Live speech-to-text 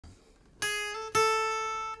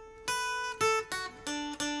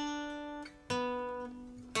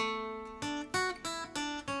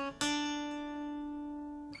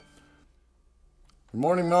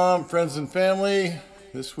morning, Mom, friends and family.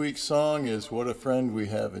 This week's song is What a Friend We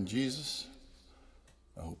Have in Jesus.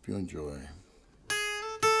 I hope you enjoy.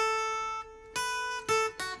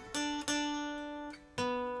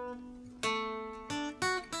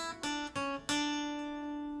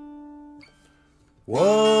 What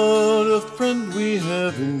a friend we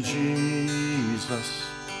have in Jesus,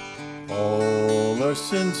 all our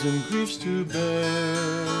sins and griefs to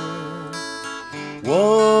bear.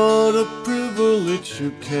 What a privilege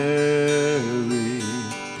to carry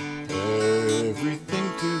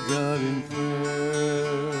everything to God in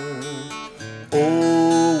prayer.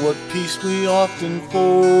 Oh, what peace we often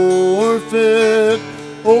forfeit.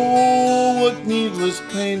 Oh, what needless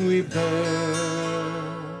pain we bear.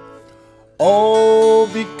 All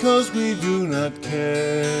because we do not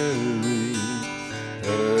carry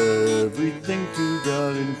everything to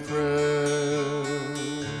God in prayer.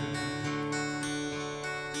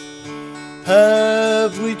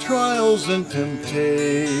 Have we trials and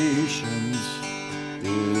temptations?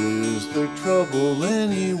 Is there trouble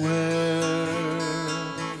anywhere?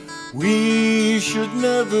 We should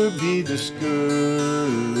never be discouraged.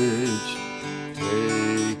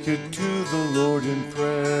 Take it to the Lord in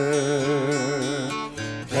prayer.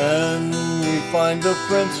 Can we find a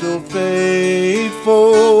friend so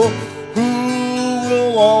faithful who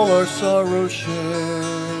will all our sorrows share?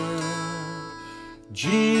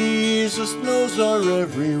 Jesus knows our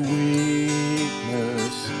every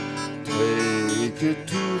weakness. Take it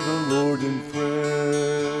to the Lord in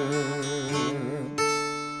prayer.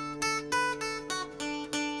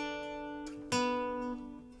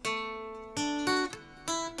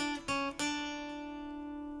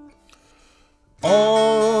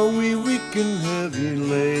 Are we weak and heavy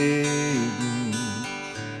laden,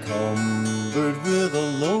 cumbered with a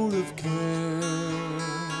load of care?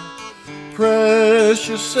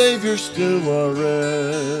 Precious Savior, still our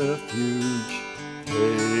refuge.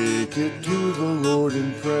 Take it to the Lord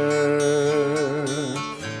in prayer.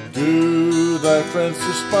 Do thy friends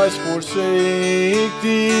despise, forsake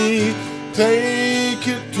thee? Take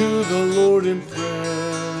it to the Lord in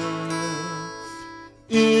prayer.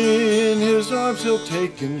 In his arms he'll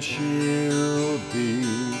take and shield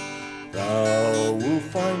thee. Thou wilt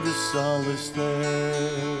find a solace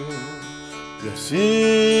there. Yes,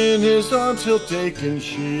 in his arms he'll take and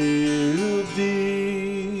shield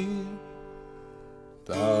thee.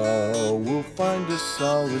 Thou wilt find a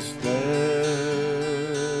solace there.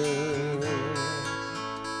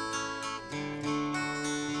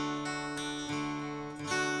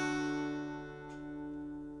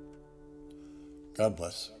 God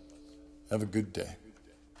bless. Have a good day.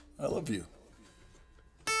 I love you.